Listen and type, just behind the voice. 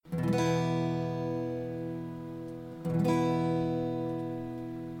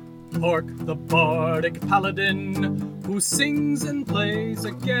Orc, the bardic paladin, who sings and plays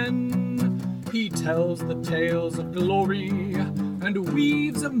again. He tells the tales of glory and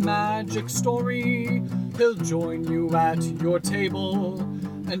weaves a magic story. He'll join you at your table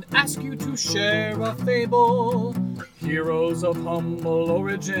and ask you to share a fable. Heroes of humble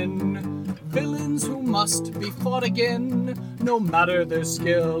origin, villains who must be fought again. No matter their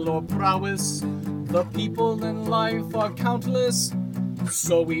skill or prowess, the people in life are countless.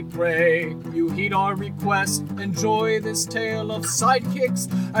 So we pray you heed our request. Enjoy this tale of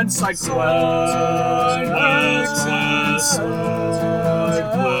sidekicks and side quests.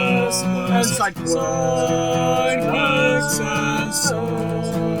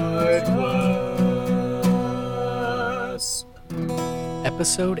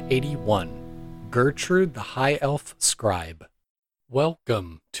 Episode 81, Gertrude the High Elf Scribe.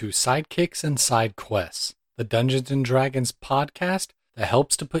 Welcome to Sidekicks and Side Quests, the Dungeons & Dragons podcast that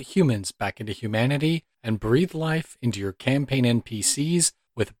helps to put humans back into humanity and breathe life into your campaign NPCs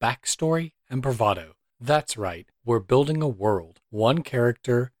with backstory and bravado. That's right, we're building a world, one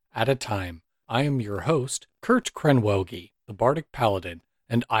character at a time. I am your host, Kurt Krenwelge, the Bardic Paladin,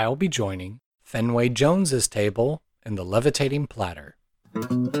 and I'll be joining Fenway Jones's table and the Levitating Platter.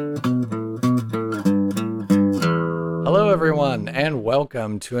 Hello everyone, and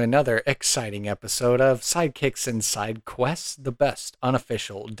welcome to another exciting episode of Sidekicks and Side Quests, the best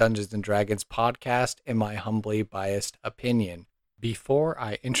unofficial Dungeons & Dragons podcast in my humbly biased opinion. Before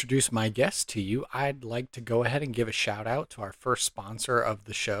I introduce my guest to you, I'd like to go ahead and give a shout out to our first sponsor of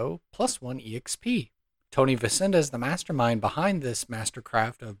the show, Plus One EXP. Tony Vicinda is the mastermind behind this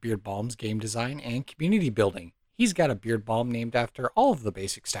mastercraft of Beard Balm's game design and community building. He's got a beard balm named after all of the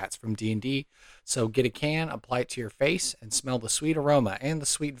basic stats from D&D, so get a can, apply it to your face, and smell the sweet aroma and the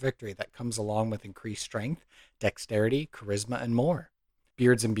sweet victory that comes along with increased strength, dexterity, charisma, and more.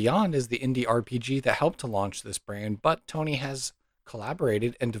 Beards and Beyond is the indie RPG that helped to launch this brand, but Tony has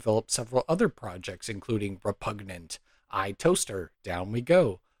collaborated and developed several other projects, including Repugnant, Eye Toaster, Down We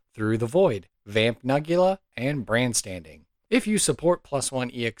Go, Through the Void, Vamp Nugula, and Brandstanding. If you support Plus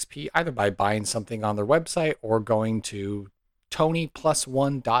One EXP either by buying something on their website or going to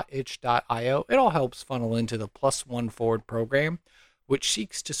tonyplus1.itch.io, it all helps funnel into the Plus One Forward program, which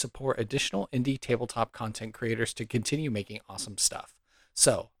seeks to support additional indie tabletop content creators to continue making awesome stuff.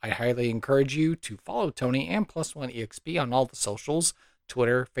 So I highly encourage you to follow Tony and Plus One EXP on all the socials,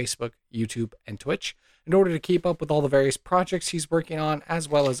 Twitter, Facebook, YouTube, and Twitch, in order to keep up with all the various projects he's working on, as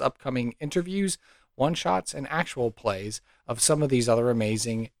well as upcoming interviews, one-shots, and actual plays of some of these other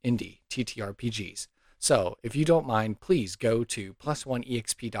amazing indie TTRPGs. So, if you don't mind, please go to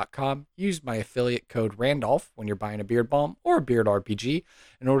plus1exp.com, use my affiliate code Randolph when you're buying a beard balm or a beard RPG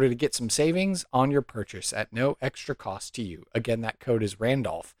in order to get some savings on your purchase at no extra cost to you. Again, that code is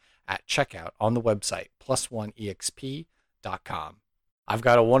Randolph at checkout on the website, plus1exp.com. I've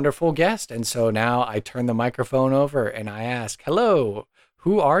got a wonderful guest, and so now I turn the microphone over and I ask, hello,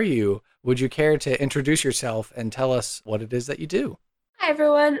 who are you? Would you care to introduce yourself and tell us what it is that you do? Hi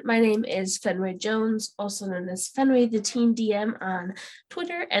everyone, my name is Fenway Jones, also known as Fenway the Teen DM on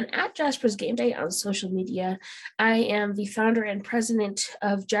Twitter and at Jasper's Game Day on social media. I am the founder and president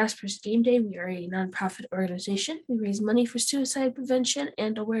of Jasper's Game Day. We are a nonprofit organization. We raise money for suicide prevention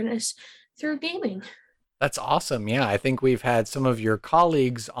and awareness through gaming. That's awesome. Yeah, I think we've had some of your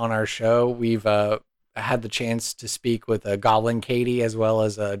colleagues on our show. We've had the chance to speak with Goblin Katie as well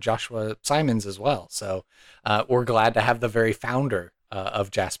as Joshua Simons as well. So we're glad to have the very founder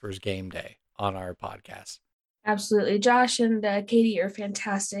of Jasper's Game Day on our podcast. Absolutely. Josh and Katie are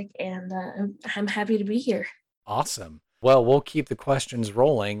fantastic, and I'm happy to be here. Awesome. Well, we'll keep the questions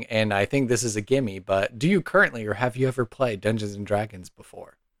rolling, and I think this is a gimme, but do you currently or have you ever played Dungeons & Dragons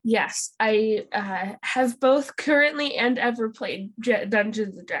before? Yes, I have both currently and ever played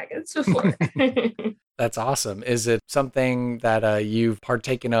Dungeons & Dragons before. That's awesome. Is it something that you've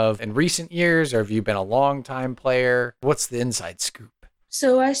partaken of in recent years, or have you been a long-time player? What's the inside scoop?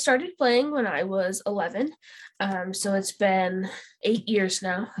 So I started playing when I was 11. So it's been 8 years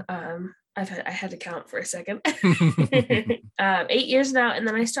now. I had to count for a second. 8 years now, and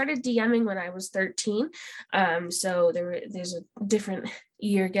then I started DMing when I was 13. So there's a different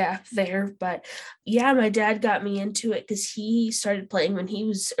year gap there, but yeah, my dad got me into it because he started playing when he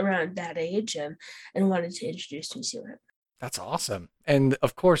was around that age and wanted to introduce me to it. That's awesome. And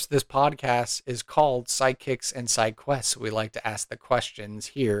of course, this podcast is called Sidekicks and Side Quests. We like to ask the questions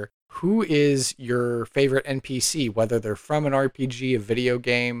here Who is your favorite NPC, whether they're from an RPG, a video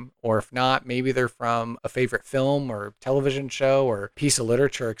game, or if not, maybe they're from a favorite film or television show or piece of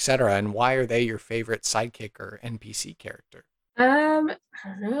literature, etc., and why are they your favorite sidekick or NPC character? I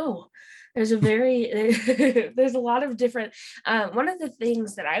don't know. There's a very there's a lot of different. One of the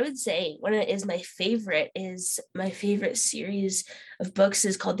things that I would say one is my favorite series of books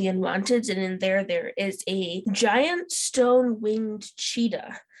is called The Unwanteds, and in there is a giant stone winged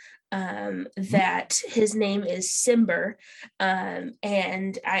cheetah. That his name is Simber,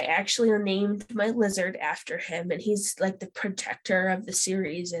 and I actually named my lizard after him, and he's like the protector of the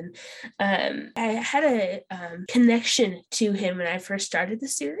series. And I had a connection to him when I first started the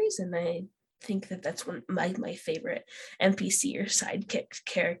series, and I think that that's one my favorite NPC or sidekick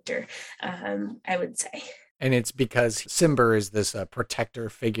character. I would say. And it's because Simber is this protector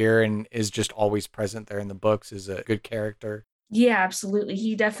figure and is just always present there in the books, is a good character. Yeah, absolutely.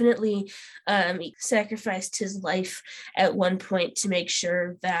 He definitely sacrificed his life at one point to make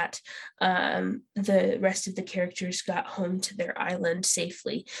sure that the rest of the characters got home to their island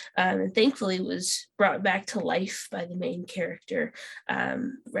safely. And thankfully was brought back to life by the main character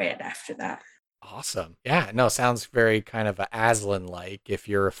right after that. Awesome. Yeah, no, sounds very kind of a Aslan-like if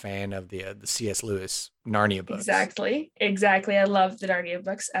you're a fan of the C.S. Lewis Narnia books. Exactly. I love the Narnia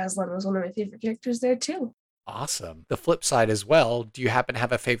books. Aslan was one of my favorite characters there too. Awesome. The flip side as well, do you happen to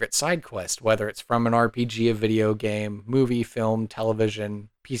have a favorite side quest, whether it's from an RPG, a video game, movie, film, television,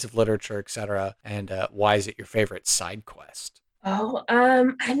 piece of literature, etc., and why is it your favorite side quest? Oh,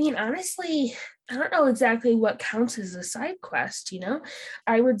 I mean, honestly, I don't know exactly what counts as a side quest, you know?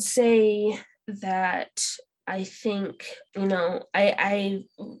 I would say that I think, I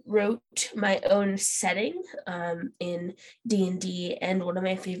wrote my own setting in D&D, and one of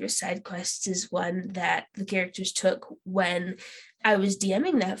my favorite side quests is one that the characters took when I was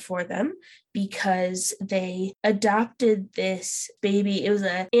DMing that for them, because they adopted this baby. It was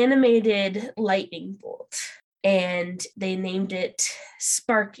an animated lightning bolt, and they named it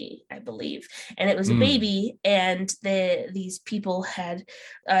Sparky, I believe. And it was a baby, and these people had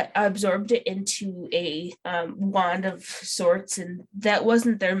absorbed it into a wand of sorts, and that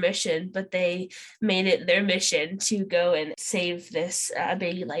wasn't their mission, but they made it their mission to go and save this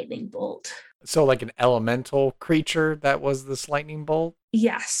baby lightning bolt. So like an elemental creature that was this lightning bolt?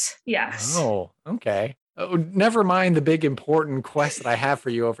 Yes. Oh, okay. Oh, never mind the big important quest that I have for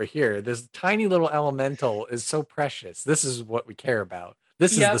you over here. This tiny little elemental is so precious. This is what we care about.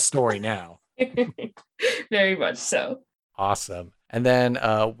 This is the story now. Very much so. Awesome. And then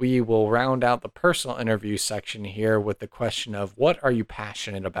we will round out the personal interview section here with the question of what are you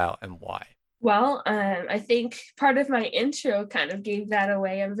passionate about and why? Well, I think part of my intro kind of gave that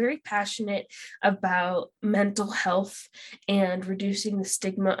away. I'm very passionate about mental health and reducing the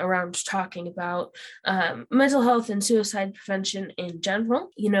stigma around talking about mental health and suicide prevention in general.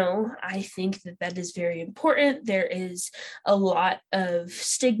 I think that is very important. There is a lot of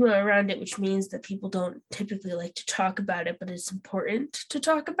stigma around it, which means that people don't typically like to talk about it, but it's important to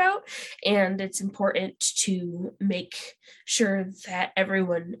talk about, and it's important to make sure that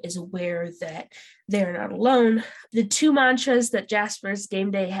everyone is aware that they're not alone. The two mantras that Jasper's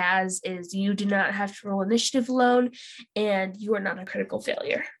Game Day has is you do not have to roll initiative alone, and you are not a critical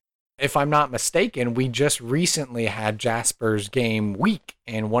failure. If I'm not mistaken, we just recently had Jasper's Game Week,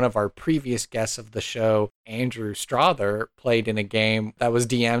 and one of our previous guests of the show, Andrew Strother, played in a game that was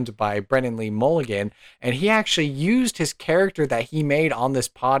DM'd by Brennan Lee Mulligan, and he actually used his character that he made on this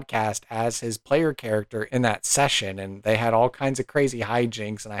podcast as his player character in that session, and they had all kinds of crazy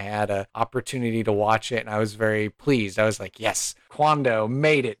hijinks, and I had an opportunity to watch it, and I was very pleased. I was like, yes, Quando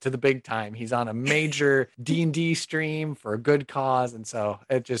made it to the big time. He's on a major D&D stream for a good cause, and so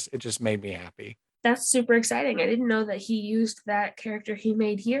it just made me happy. That's super exciting. I didn't know that he used that character he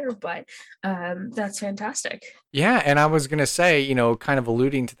made here, but that's fantastic. Yeah, and I was going to say, kind of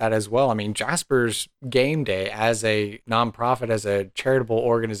alluding to that as well. I mean, Jasper's Game Day as a nonprofit, as a charitable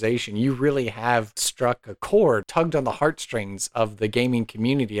organization, you really have struck a chord, tugged on the heartstrings of the gaming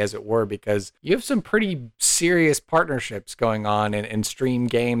community, as it were, because you have some pretty serious partnerships going on in stream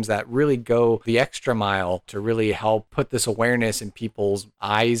games that really go the extra mile to really help put this awareness in people's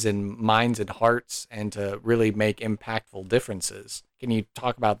eyes and minds and hearts and to really make impactful differences. Can you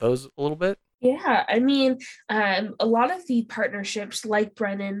talk about those a little bit? Yeah, I mean, a lot of the partnerships like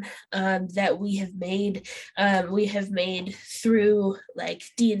Brennan that we have made through like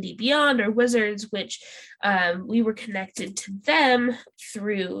D&D Beyond or Wizards, which we were connected to them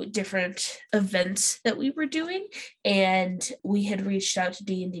through different events that we were doing, and we had reached out to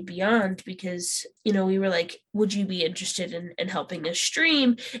D&D Beyond because, we were like, would you be interested in helping us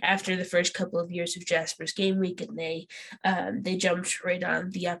stream after the first couple of years of Jasper's Game Week? And they jumped right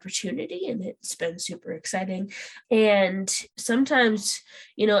on the opportunity, and it's been super exciting. And sometimes,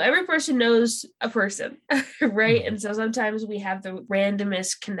 every person knows a person, right? And so sometimes we have the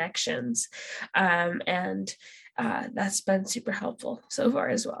randomest connections, and that's been super helpful so far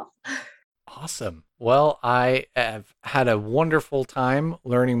as well. Awesome. Well, I have had a wonderful time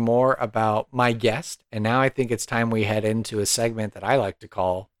learning more about my guest, and now I think it's time we head into a segment that I like to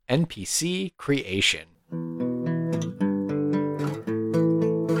call NPC Creation.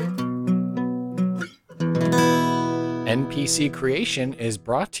 NPC Creation is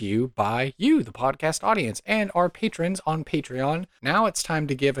brought to you by you, the podcast audience, and our patrons on Patreon. Now it's time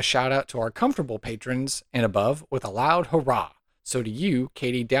to give a shout out to our comfortable patrons and above with a loud hurrah. So to you,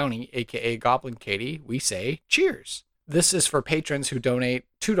 Katie Downey, aka Goblin Katie, we say cheers. This is for patrons who donate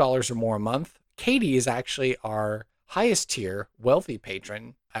 $2 or more a month. Katie is actually our highest tier wealthy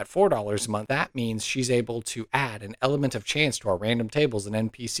patron at $4 a month. That means she's able to add an element of chance to our random tables in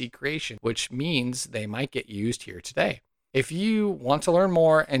NPC Creation, which means they might get used here today. If you want to learn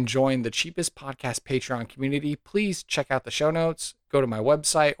more and join the cheapest podcast Patreon community, please check out the show notes, go to my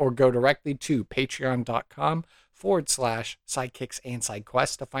website, or go directly to patreon.com/sidekicks and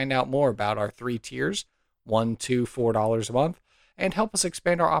sidequests to find out more about our 3 tiers, $1, $2, $4 a month, and help us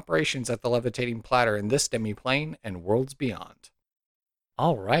expand our operations at the Levitating Platter in this demi-plane and worlds beyond.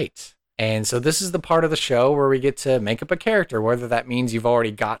 All right. And so this is the part of the show where we get to make up a character, whether that means you've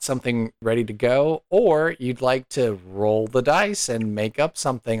already got something ready to go or you'd like to roll the dice and make up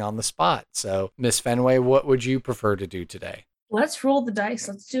something on the spot. So, Miss Fenway, what would you prefer to do today? Let's roll the dice.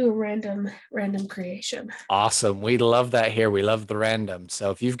 Let's do a random creation. Awesome. We love that here. We love the random.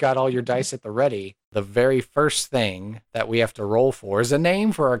 So if you've got all your dice at the ready, the very first thing that we have to roll for is a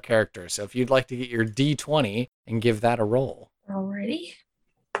name for our character. So if you'd like to get your D20 and give that a roll. Alrighty.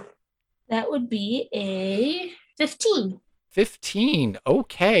 That would be a 15. 15.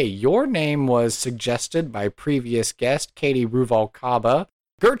 Okay. Your name was suggested by previous guest, Katie Ruvalcaba,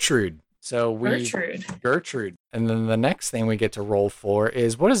 Gertrude. So Gertrude. And then the next thing we get to roll for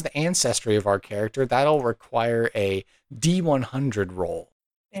is what is the ancestry of our character? That'll require a D100 roll.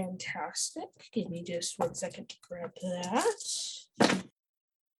 Fantastic. Give me just 1 second to grab that.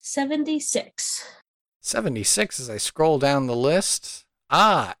 76. 76 as I scroll down the list.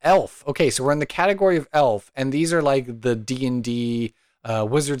 Elf. Okay, so we're in the category of elf, and these are like the D&D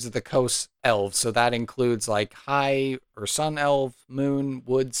Wizards of the Coast elves. So that includes like high or sun elf, moon,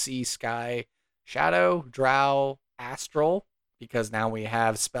 wood, sea, sky, shadow, drow, astral, because now we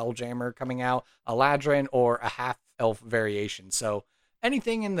have Spelljammer coming out, Eladrin, or a half elf variation. So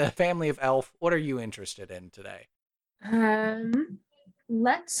anything in the family of elf, what are you interested in today?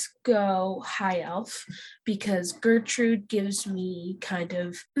 Let's go high elf, because Gertrude gives me kind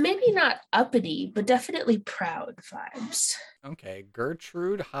of maybe not uppity, but definitely proud vibes. Okay,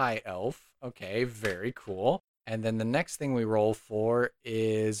 Gertrude high elf. Okay, very cool. And then the next thing we roll for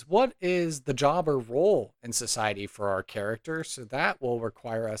is what is the job or role in society for our character? So that will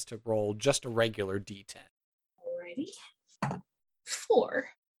require us to roll just a regular D10. Alrighty. 4.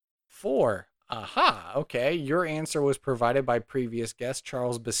 4. Aha, okay. Your answer was provided by previous guest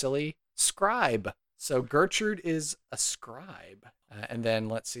Charles Basili, scribe. So Gertrude is a scribe. And then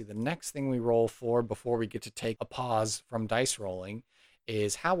let's see, the next thing we roll for before we get to take a pause from dice rolling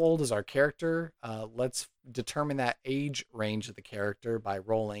is how old is our character? Let's determine that age range of the character by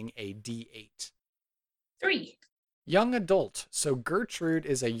rolling a D8. 3. Young adult. So Gertrude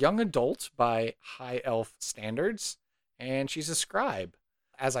is a young adult by high elf standards, and she's a scribe.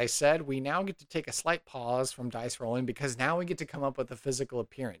 As I said, we now get to take a slight pause from dice rolling because now we get to come up with a physical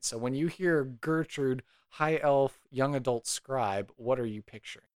appearance. So when you hear Gertrude, high elf, young adult scribe, what are you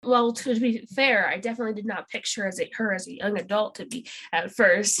picturing? Well, to be fair, I definitely did not picture her as a young adult to be at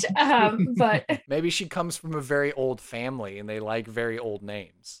first. But maybe she comes from a very old family and they like very old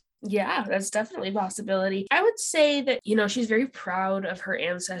names. Yeah, that's definitely a possibility. I would say that, she's very proud of her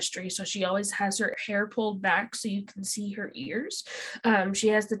ancestry. So she always has her hair pulled back so you can see her ears. She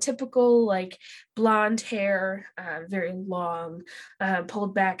has the typical like blonde hair, very long,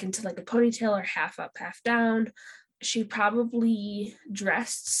 pulled back into like a ponytail or half up, half down. she probably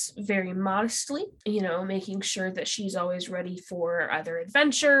dressed very modestly, making sure that she's always ready for either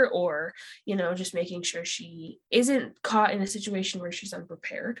adventure or, just making sure she isn't caught in a situation where she's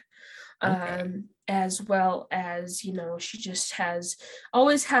unprepared. Okay. As well as, she just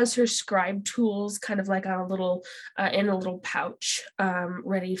always has her scribe tools kind of like on a little in a little pouch,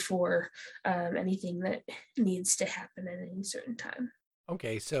 ready for anything that needs to happen at any certain time.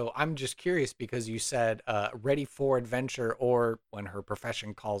 Okay, so I'm just curious because you said ready for adventure or when her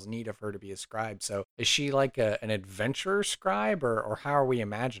profession calls need of her to be a scribe. So is she like an adventurer scribe or how are we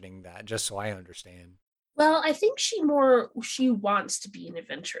imagining that? Just so I understand. Well, I think she wants to be an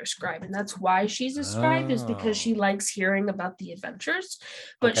adventure scribe, and that's why she's a scribe, is because she Oh, likes hearing about the adventures,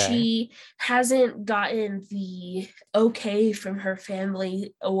 but okay. she hasn't gotten the okay from her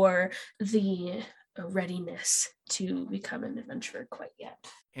family or the readiness to become an adventurer quite yet.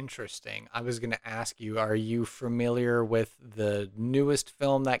 Interesting. I was going to ask you, are you familiar with the newest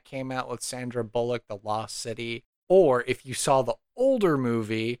film that came out with Sandra Bullock, The Lost City? Or if you saw the older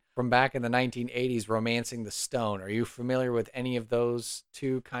movie from back in the 1980s, Romancing the Stone, are you familiar with any of those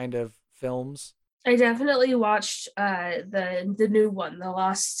two kind of films? I definitely watched the new one, The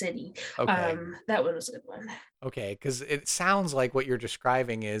Lost City. Okay. That one was a good one. Okay, because it sounds like what you're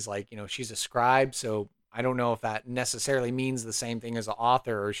describing is like, she's a scribe, so I don't know if that necessarily means the same thing as an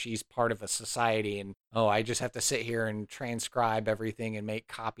author or she's part of a society and, oh, I just have to sit here and transcribe everything and make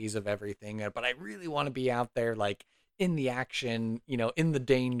copies of everything. But I really want to be out there, like in the action, in the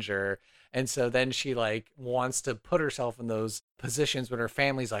danger. And so then she like wants to put herself in those positions when her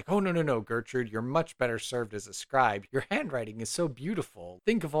family's like, oh, no, no, no, Gertrude, you're much better served as a scribe. Your handwriting is so beautiful.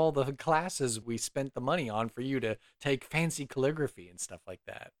 Think of all the classes we spent the money on for you to take fancy calligraphy and stuff like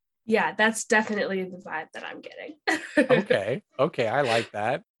that. Yeah, that's definitely the vibe that I'm getting. Okay. Okay. I like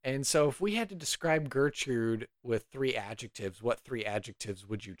that. And so if we had to describe Gertrude with three adjectives, what three adjectives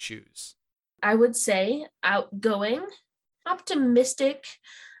would you choose? I would say outgoing, optimistic,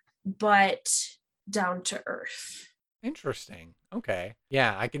 but down to earth. Interesting. Okay.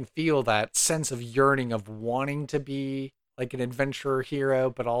 Yeah, I can feel that sense of yearning of wanting to be like an adventurer hero,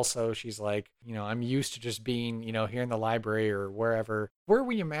 but also she's like, I'm used to just being, here in the library or wherever. Where are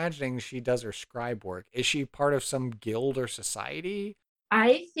we imagining she does her scribe work? Is she part of some guild or society?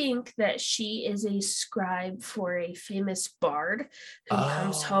 I think that she is a scribe for a famous bard who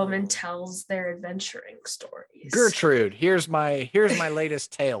comes home and Oh, tells their adventuring stories. Gertrude, here's my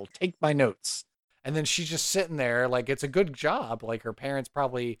latest tale. Take my notes. And then she's just sitting there like it's a good job. Like her parents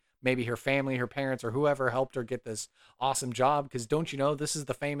probably maybe her family, her parents or whoever helped her get this awesome job because don't you know this is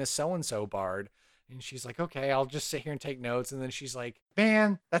the famous so and so bard. And she's like, "Okay, I'll just sit here and take notes." And then she's like,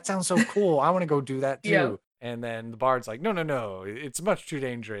 "Man, that sounds so cool. I want to go do that Yeah. too." And then the bard's like, "No, no, no. It's much too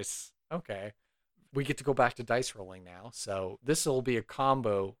dangerous." Okay, we get to go back to dice rolling now. So this will be a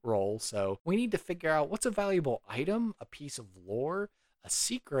combo roll. So we need to figure out what's a valuable item, a piece of lore, a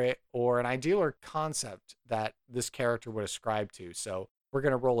secret, or an ideal or concept that this character would ascribe to. So we're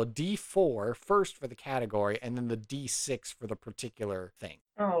going to roll a d4 first for the category and then the d6 for the particular thing.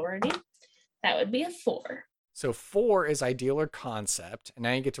 Alrighty. That would be a 4. So 4 is ideal or concept. And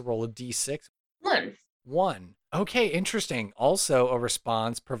now you get to roll a d6. 1. 1. Okay, interesting. Also, a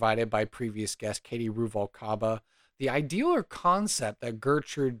response provided by previous guest Katie Ruvalcaba. The ideal or concept that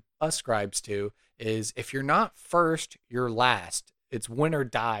Gertrude ascribes to is if you're not first, you're last. It's win or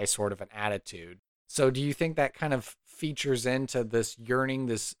die sort of an attitude. So, do you think that kind of features into this yearning,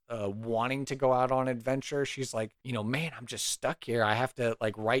 this wanting to go out on adventure? She's like, man, I'm just stuck here. I have to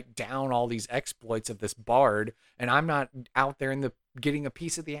like write down all these exploits of this bard, and I'm not out there in the getting a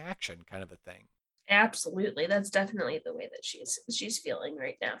piece of the action kind of a thing. Absolutely. That's definitely the way that she's feeling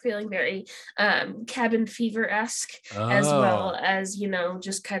right now. Feeling very cabin fever-esque, as well Oh. as,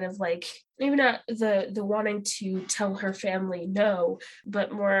 just kind of like maybe not the wanting to tell her family no,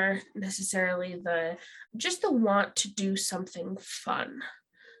 but more necessarily the want to do something fun,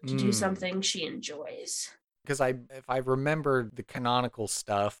 to do Mm. something she enjoys. Because if I remember the canonical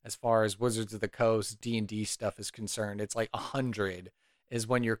stuff as far as Wizards of the Coast D&D stuff is concerned, it's like 100 is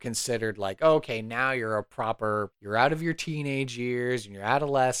when you're considered like, okay, now you're out of your teenage years and your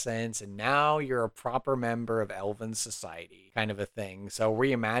adolescence, and now you're a proper member of Elven society, kind of a thing. So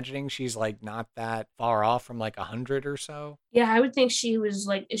reimagining, she's like not that far off from like 100 or so. Yeah, I would think she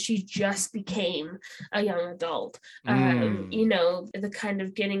just became a young adult. Mm. The kind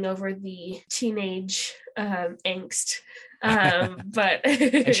of getting over the teenage angst. But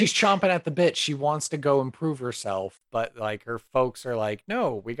And she's chomping at the bit. She wants to go improve herself, but like her folks are like,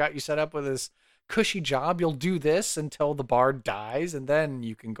 "No, we got you set up with this cushy job. You'll do this until the bard dies, and then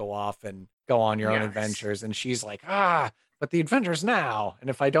you can go off and go on your own adventures. And she's like, but the adventure's now. And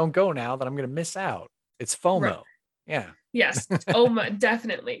if I don't go now, then I'm going to miss out. It's FOMO. Right. Yeah. Yes.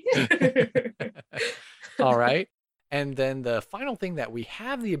 Definitely. All right. And then the final thing that we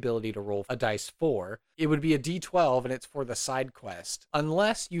have the ability to roll a dice for, it would be a D12, and it's for the side quest.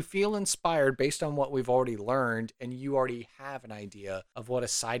 Unless you feel inspired based on what we've already learned and you already have an idea of what a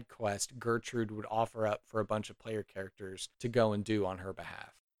side quest Gertrude would offer up for a bunch of player characters to go and do on her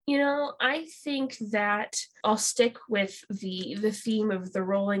behalf. I think that I'll stick with the theme of the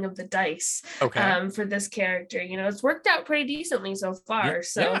rolling of the dice for this character. It's worked out pretty decently so far,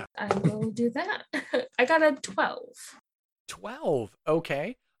 so I will do that. I got a 12. 12,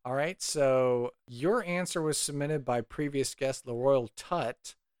 okay. All right, so your answer was submitted by previous guest, the Royal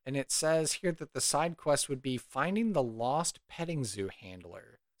Tut, and it says here that the side quest would be finding the lost petting zoo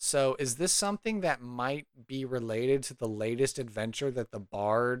handler. So is this something that might be related to the latest adventure that the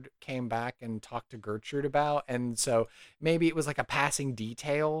bard came back and talked to Gertrude about? And so maybe it was like a passing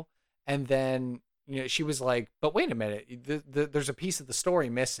detail. And then, she was like, but wait a minute, there's a piece of the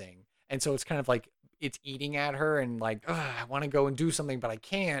story missing. And so it's kind of like it's eating at her and like, I want to go and do something, but I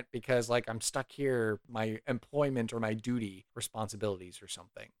can't because like I'm stuck here, my employment or my duty responsibilities or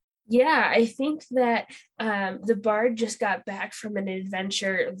something. Yeah, I think that the bard just got back from an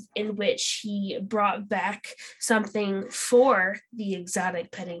adventure in which he brought back something for the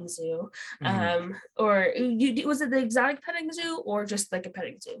exotic petting zoo. Or was it the exotic petting zoo or just like a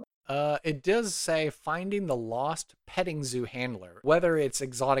petting zoo? It does say finding the lost petting zoo handler, whether it's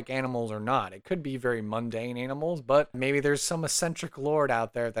exotic animals or not. It could be very mundane animals, but maybe there's some eccentric lord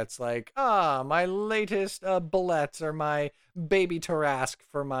out there that's like, my latest bullets or my baby Tarrasque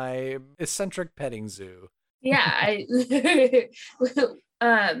for my eccentric petting zoo. Yeah,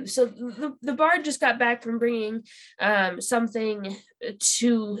 so the bard just got back from bringing something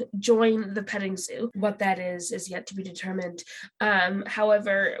to join the petting zoo. What that is yet to be determined.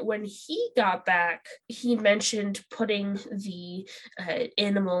 However, when he got back, he mentioned putting the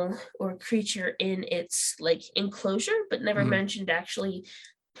animal or creature in its like enclosure, but never mentioned actually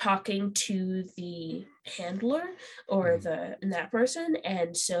talking to the handler or that person.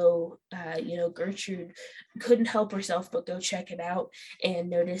 And so Gertrude couldn't help herself but go check it out and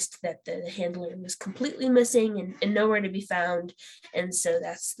noticed that the handler was completely missing and nowhere to be found. And so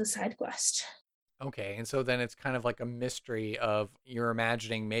that's the side quest. Okay, and so then it's kind of like a mystery of you're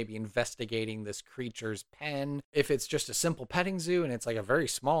imagining maybe investigating this creature's pen. If it's just a simple petting zoo and it's like a very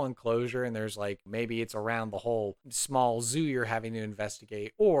small enclosure and there's like maybe it's around the whole small zoo you're having to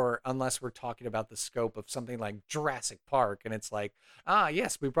investigate, or unless we're talking about the scope of something like Jurassic Park and it's like,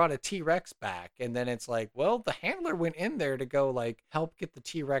 yes, we brought a T-Rex back, and then it's like, well, the handler went in there to go like help get the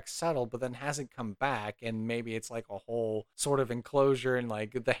T-Rex settled but then hasn't come back, and maybe it's like a whole sort of enclosure and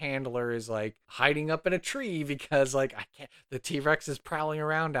like the handler is like hiding up in a tree because like the T-Rex is prowling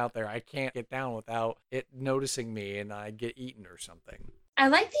around out there. I can't get down without it noticing me and I get eaten or something. I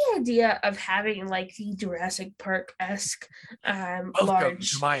like the idea of having like the Jurassic Park-esque Welcome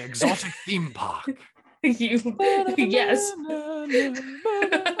to my exotic theme park. Yes.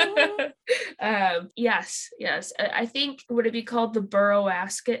 Yes. I think would it be called the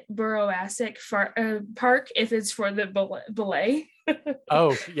Burrowassic Park if it's for the ballet?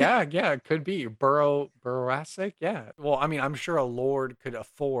 Oh, yeah, it could be Burrowassic. Yeah. Well, I mean, I'm sure a lord could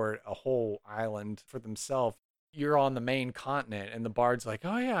afford a whole island for themselves. You're on the main continent and the bard's like,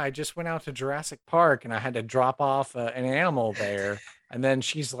 oh yeah, I just went out to Jurassic Park and I had to drop off an animal there. And then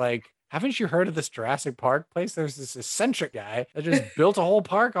she's like, haven't you heard of this Jurassic Park place? There's this eccentric guy that just built a whole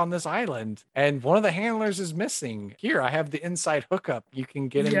park on this island, and one of the handlers is missing. Here, I have the inside hookup. You can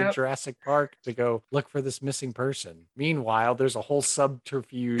get into Jurassic Park to go look for this missing person. Meanwhile, there's a whole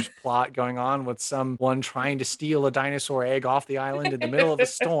subterfuge plot going on with someone trying to steal a dinosaur egg off the island in the middle of a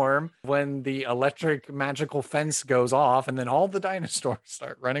storm when the electric magical fence goes off, and then all the dinosaurs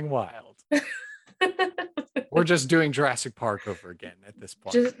start running wild. We're just doing Jurassic Park over again at this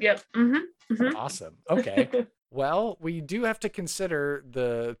point. Awesome. Okay. Well, we do have to consider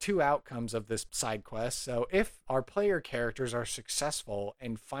the two outcomes of this side quest. So if our player characters are successful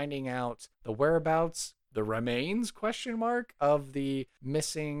in finding out the whereabouts, the remains of the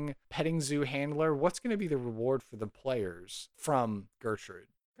missing petting zoo handler, what's going to be the reward for the players from Gertrude?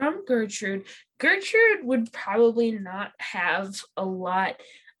 From Gertrude would probably not have a lot.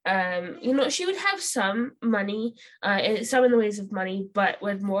 She would have some money, some in the ways of money, but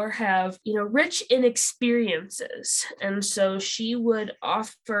would more have, rich in experiences. And so she would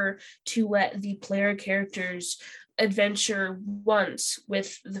offer to let the player characters adventure once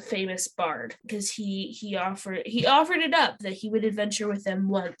with the famous bard, because he offered it up that he would adventure with them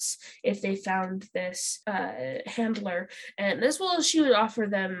once if they found this handler, and as well as she would offer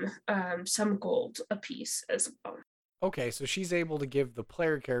them some gold apiece as well. Okay, so she's able to give the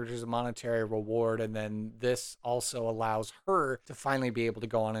player characters a monetary reward, and then this also allows her to finally be able to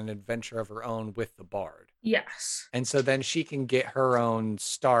go on an adventure of her own with the bard. Yes. And so then she can get her own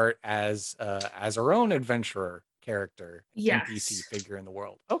start as her own adventurer character, Yes. NPC figure in the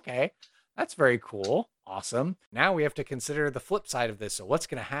world. Okay, that's very cool. Awesome. Now we have to consider the flip side of this. So what's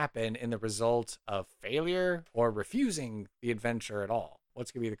going to happen in the result of failure or refusing the adventure at all?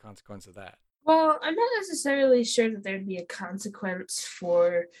 What's going to be the consequence of that? Well, I'm not necessarily sure that there'd be a consequence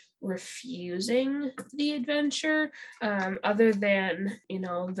for refusing the adventure, other than,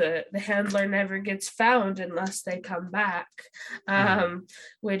 the handler never gets found unless they come back,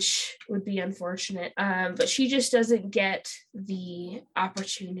 which would be unfortunate. But she just doesn't get the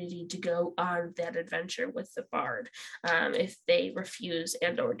opportunity to go on that adventure with the bard if they refuse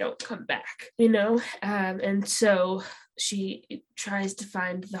and or don't come back, and so she tries to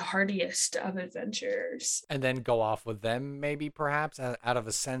find the hardiest of adventurers and then go off with them, maybe perhaps out of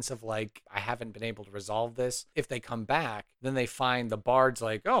a sense of like, I haven't been able to resolve this. If they come back, then they find the bard's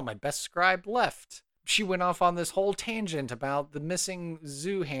like, oh, my best scribe left. She went off on this whole tangent about the missing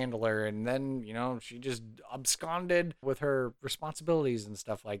zoo handler, and then, she just absconded with her responsibilities and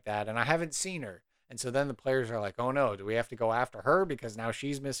stuff like that, and I haven't seen her. And so then the players are like, oh no, do we have to go after her because now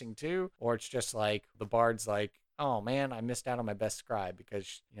she's missing too? Or it's just like the bard's like, oh man, I missed out on my best scribe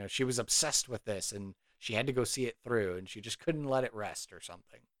because, she was obsessed with this and she had to go see it through and she just couldn't let it rest or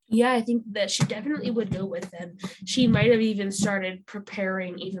something. Yeah, I think that she definitely would go with them. She might have even started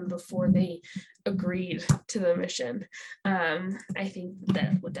preparing even before they agreed to the mission. I think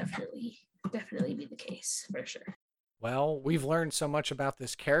that would definitely be the case for sure. Well, we've learned so much about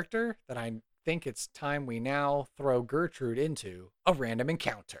this character that I think it's time we now throw Gertrude into a random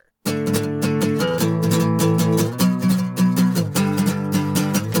encounter.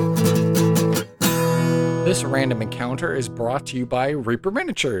 This random encounter is brought to you by Reaper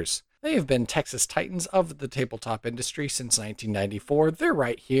Miniatures. They have been Texas Titans of the tabletop industry since 1994. They're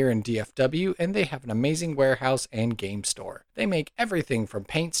right here in DFW, and they have an amazing warehouse and game store. They make everything from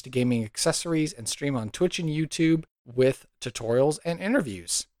paints to gaming accessories and stream on Twitch and YouTube with tutorials and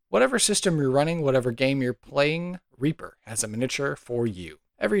interviews. Whatever system you're running, whatever game you're playing, Reaper has a miniature for you.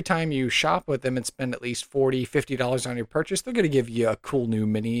 Every time you shop with them and spend at least $40, $50 on your purchase, they're going to give you a cool new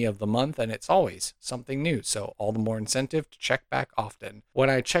mini of the month, and it's always something new, so all the more incentive to check back often.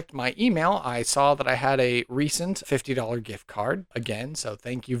 When I checked my email, I saw that I had a recent $50 gift card again, so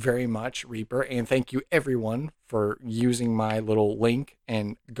thank you very much, Reaper, and thank you everyone for using my little link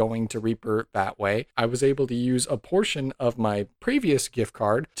and going to Reaper that way. I was able to use a portion of my previous gift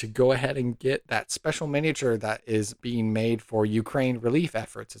card to go ahead and get that special miniature that is being made for Ukraine relief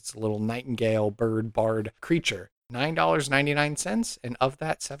efforts. It's a little nightingale bird bard creature. $9.99, and of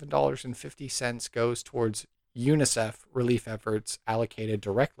that, $7.50 goes towards UNICEF relief efforts allocated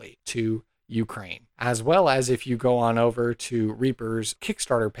directly to Ukraine. As well as if you go on over to Reaper's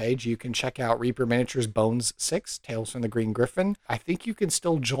Kickstarter page, you can check out Reaper Miniatures Bones 6, Tales from the Green Griffin. I think you can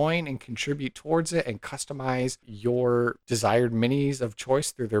still join and contribute towards it and customize your desired minis of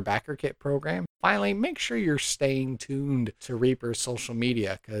choice through their backer kit program. Finally, make sure you're staying tuned to Reaper's social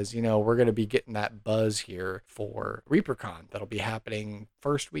media because, we're going to be getting that buzz here for ReaperCon that'll be happening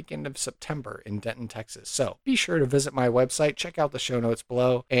first weekend of September in Denton, Texas. So be sure to visit my website, check out the show notes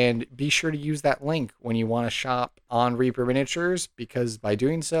below, and be sure to use that link when you want to shop on Reaper Miniatures, because by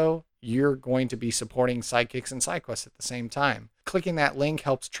doing so, you're going to be supporting Sidekicks and SideQuest at the same time. Clicking that link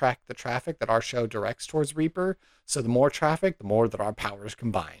helps track the traffic that our show directs towards Reaper, so the more traffic, the more that our powers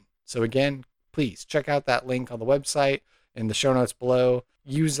combine. So again, please check out that link on the website in the show notes below.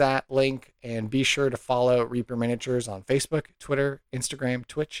 Use that link and be sure to follow Reaper Miniatures on Facebook, Twitter, Instagram,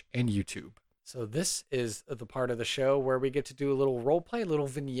 Twitch, and YouTube. So this is the part of the show where we get to do a little role play, a little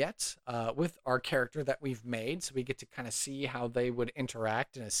vignette with our character that we've made. So we get to kind of see how they would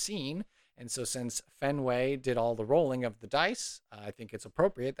interact in a scene. And so since Fenway did all the rolling of the dice, I think it's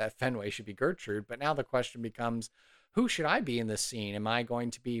appropriate that Fenway should be Gertrude. But now the question becomes, who should I be in this scene? Am I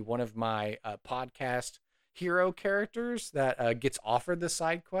going to be one of my podcast hero characters that gets offered the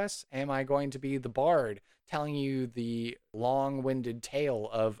side quests? Am I going to be the bard telling you the long-winded tale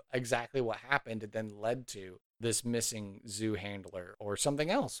of exactly what happened and then led to this missing zoo handler or something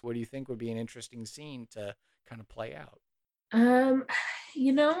else? What do you think would be an interesting scene to kind of play out?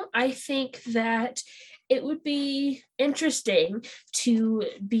 I think that it would be interesting to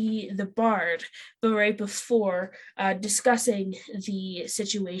be the bard, but right before discussing the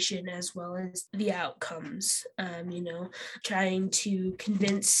situation as well as the outcomes, trying to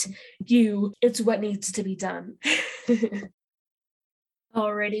convince you it's what needs to be done.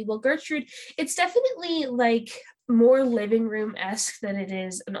 Alrighty, well, Gertrude, it's definitely like more living room-esque than it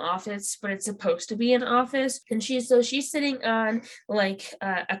is an office, but it's supposed to be an office. And she's sitting on like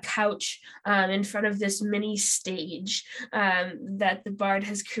a couch in front of this mini stage that the bard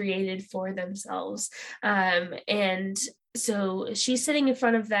has created for themselves. And so she's sitting in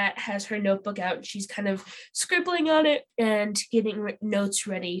front of that, has her notebook out, and she's kind of scribbling on it and getting notes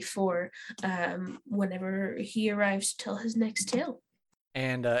ready for whenever he arrives to tell his next tale.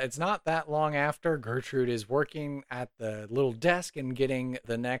 And it's not that long after Gertrude is working at the little desk and getting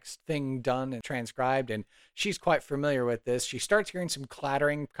the next thing done and transcribed. And she's quite familiar with this. She starts hearing some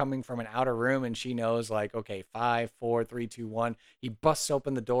clattering coming from an outer room, and she knows, like, okay, 5, 4, 3, 2, 1. He busts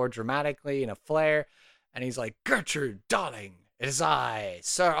open the door dramatically in a flare, and he's like, "Gertrude, darling, it is I,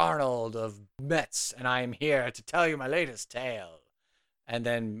 Sir Arnold of Metz, and I am here to tell you my latest tale." And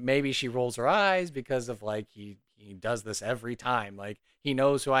then maybe she rolls her eyes because of, like, he does this every time. Like, he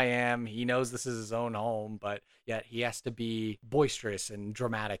knows who I am. He knows this is his own home, but yet he has to be boisterous and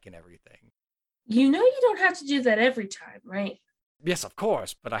dramatic and everything. You know you don't have to do that every time, right? Yes, of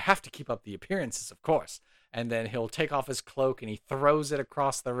course, but I have to keep up the appearances, of course. And then he'll take off his cloak and he throws it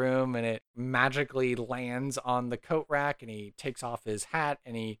across the room and it magically lands on the coat rack, and he takes off his hat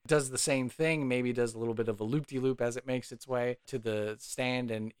and he does the same thing, maybe does a little bit of a loop-de-loop as it makes its way to the stand,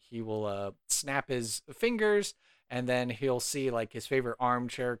 and he will snap his fingers, and then he'll see like his favorite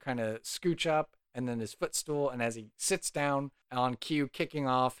armchair kind of scooch up, and then his footstool, and as he sits down on cue, kicking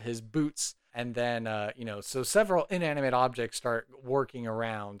off his boots, and then so several inanimate objects start working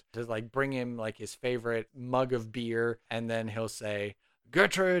around to like bring him like his favorite mug of beer, and then he'll say,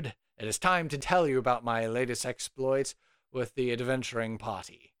 "Gertrude, it is time to tell you about my latest exploit with the adventuring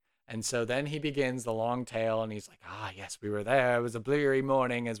party." And so then he begins the long tale, and he's like, yes, we were there. It was a bleary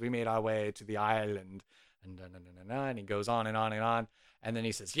morning as we made our way to the island. And he goes on and on and on. And then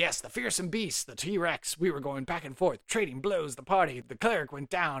he says, "Yes, the fearsome beast, the T-Rex, we were going back and forth, trading blows, the party, the cleric went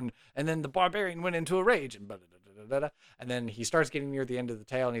down, and then the barbarian went into a rage, and And then he starts getting near the end of the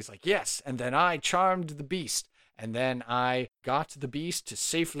tale, and he's like, "Yes, and then I charmed the beast, and then I got the beast to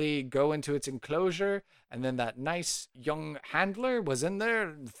safely go into its enclosure, and then that nice young handler was in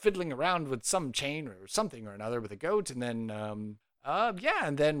there fiddling around with some chain or something or another with a goat, and then,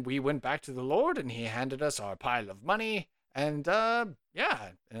 and then we went back to the Lord, and he handed us our pile of money, and, and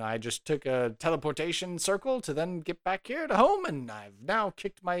I just took a teleportation circle to then get back here to home, and I've now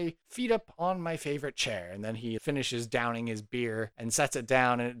kicked my feet up on my favorite chair." And then he finishes downing his beer and sets it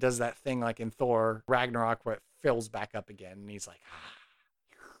down, and it does that thing like in Thor Ragnarok where it fills back up again, and he's like,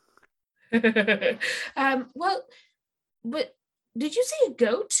 Well, but did you see a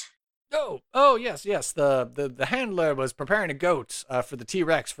goat? Oh, yes. The handler was preparing a goat for the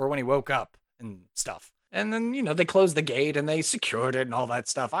T-Rex for when he woke up and stuff. And then, they closed the gate and they secured it and all that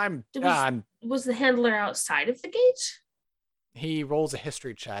stuff. Was the handler outside of the gate? He rolls a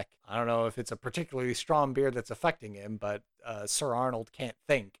history check. I don't know if it's a particularly strong beer that's affecting him, but Sir Arnold can't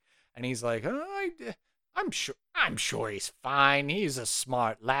think. And he's like, I'm sure he's fine. He's a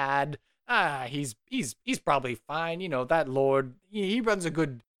smart lad. He's probably fine. That lord, he runs a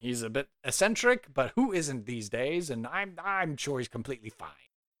good, he's a bit eccentric, but who isn't these days? And I'm sure he's completely fine.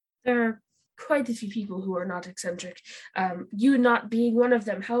 There are quite a few people who are not eccentric, you not being one of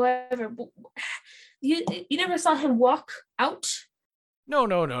them. However, you never saw him walk out? No,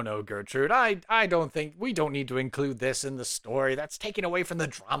 Gertrude. I don't think, we don't need to include this in the story. That's taken away from the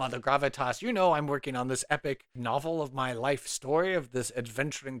drama, the gravitas. I'm working on this epic novel of my life story of this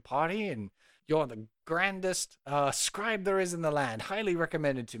adventuring party, and you're the grandest scribe there is in the land. Highly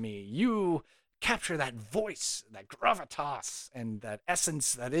recommended to me. You capture that voice, that gravitas, and that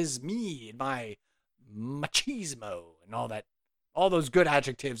essence that is me and my machismo and all those good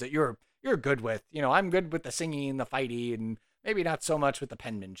adjectives that you're good with. I'm good with the singing and the fighty, and maybe not so much with the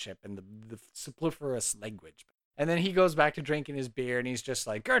penmanship and the superfluous language. And then he goes back to drinking his beer, and he's just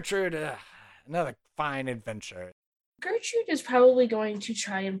like, "Gertrude, another fine adventure." Gertrude is probably going to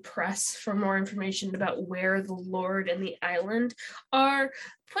try and press for more information about where the Lord and the island are,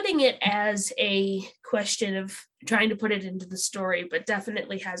 putting it as a question of trying to put it into the story, but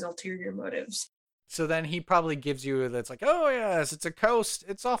definitely has ulterior motives. So then he probably gives you that's like, "Oh yes, it's a coast.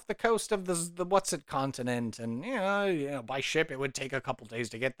 It's off the coast of the what's it continent, and by ship it would take a couple days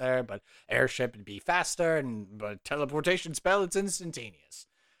to get there, but airship would be faster, and but teleportation spell it's instantaneous."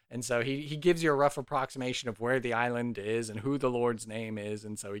 And so he gives you a rough approximation of where the island is and who the Lord's name is.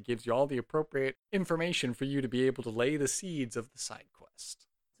 And so he gives you all the appropriate information for you to be able to lay the seeds of the side quest.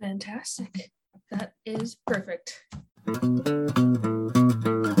 Fantastic. That is perfect.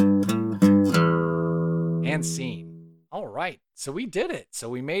 And scene. All right, so we did it. So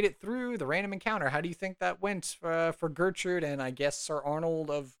we made it through the random encounter. How do you think that went for Gertrude and I guess Sir Arnold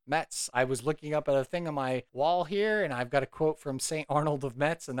of Metz? I was looking up at a thing on my wall here, and I've got a quote from St. Arnold of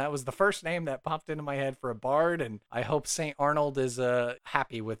Metz, and that was the first name that popped into my head for a bard, and I hope St. Arnold is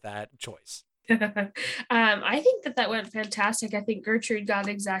happy with that choice. I think that went fantastic. I think Gertrude got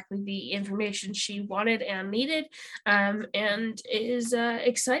exactly the information she wanted and needed, and is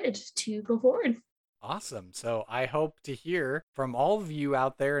excited to go forward. Awesome. So I hope to hear from all of you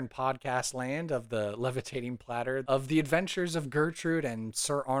out there in podcast land of the Levitating Platter, of the adventures of Gertrude and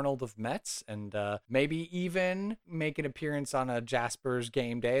Sir Arnold of Metz, and maybe even make an appearance on a Jasper's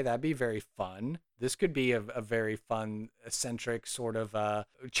Game Day. That'd be very fun. This could be a very fun, eccentric sort of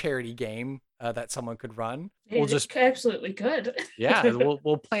charity game that someone could run. We'll just absolutely could. Yeah,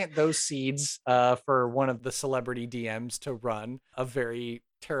 we'll plant those seeds for one of the celebrity DMs to run a very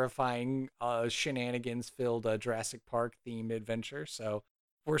terrifying shenanigans-filled Jurassic Park themed adventure. So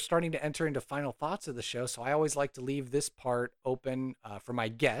we're starting to enter into final thoughts of the show, so I always like to leave this part open for my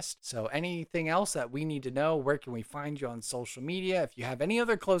guest. So anything else that we need to know, where can we find you on social media? If you have any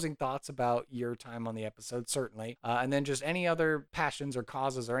other closing thoughts about your time on the episode, certainly. And then just any other passions or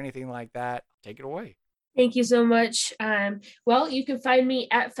causes or anything like that, take it away. Thank you so much. Well, you can find me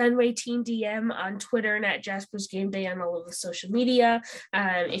at Fenway Teen DM on Twitter and at Jasper's Game Day on all of the social media.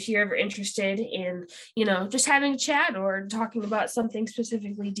 If you're ever interested in, just having a chat or talking about something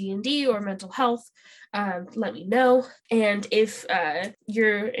specifically D&D or mental health, let me know. And if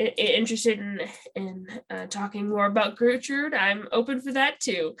you're interested in talking more about Gertrude, I'm open for that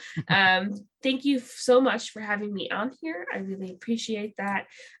too. Thank you so much for having me on here. I really appreciate that.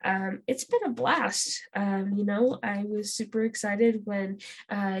 It's been a blast. I was super excited when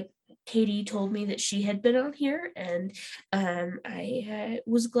Katie told me that she had been on here, and I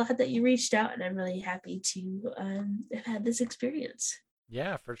was glad that you reached out, and I'm really happy to have had this experience.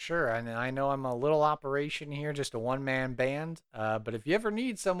 Yeah, for sure. And I know I'm a little operation here, just a one-man band. But if you ever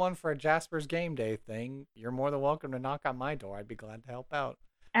need someone for a Jasper's Game Day thing, you're more than welcome to knock on my door. I'd be glad to help out.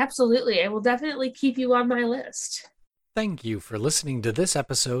 Absolutely. I will definitely keep you on my list. Thank you for listening to this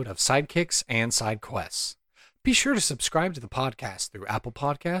episode of Sidekicks and Side Quests. Be sure to subscribe to the podcast through Apple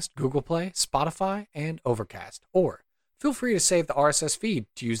Podcast, Google Play, Spotify, and Overcast. Or feel free to save the RSS feed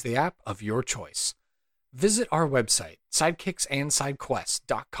to use the app of your choice. Visit our website,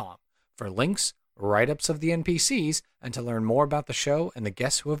 sidekicksandside.com, for links, write-ups of the NPCs, and to learn more about the show and the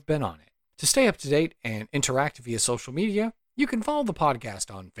guests who have been on it. To stay up to date and interact via social media, you can follow the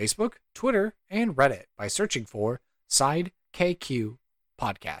podcast on Facebook, Twitter, and Reddit by searching for SideKQ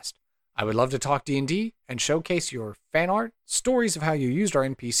Podcast. I would love to talk D&D and showcase your fan art, stories of how you used our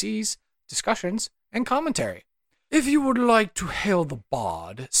NPCs, discussions, and commentary. If you would like to hail the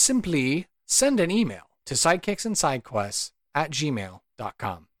bard, simply send an email to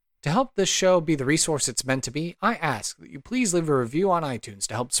sidekicksandside@gmail.com. To help this show be the resource it's meant to be, I ask that you please leave a review on iTunes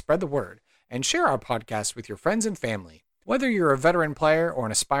to help spread the word and share our podcast with your friends and family. Whether you're a veteran player or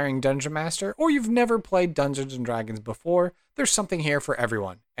an aspiring dungeon master, or you've never played Dungeons & Dragons before, there's something here for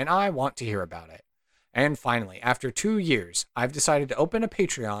everyone, and I want to hear about it. And finally, after 2 years, I've decided to open a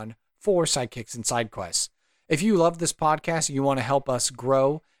Patreon for Sidekicks and Side Quests. If you love this podcast and you want to help us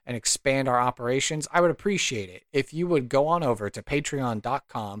grow and expand our operations, I would appreciate it if you would go on over to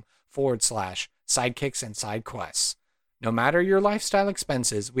patreon.com/sidekicks and side quests. No matter your lifestyle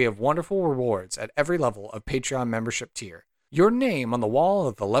expenses, we have wonderful rewards at every level of Patreon membership tier. Your name on the wall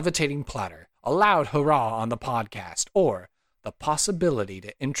of the Levitating Platter, a loud hurrah on the podcast, or the possibility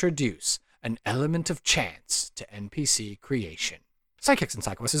to introduce an element of chance to NPC creation. Sidekicks and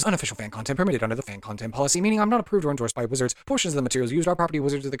Side Quests is unofficial fan content permitted under the fan content policy, meaning I'm not approved or endorsed by Wizards. Portions of the materials used are property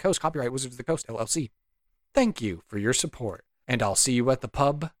Wizards of the Coast, copyright Wizards of the Coast, LLC. Thank you for your support, and I'll see you at the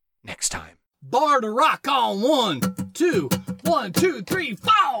pub next time. Bar to rock on 1, 2, 1, 2, 3,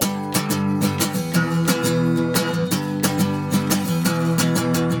 4.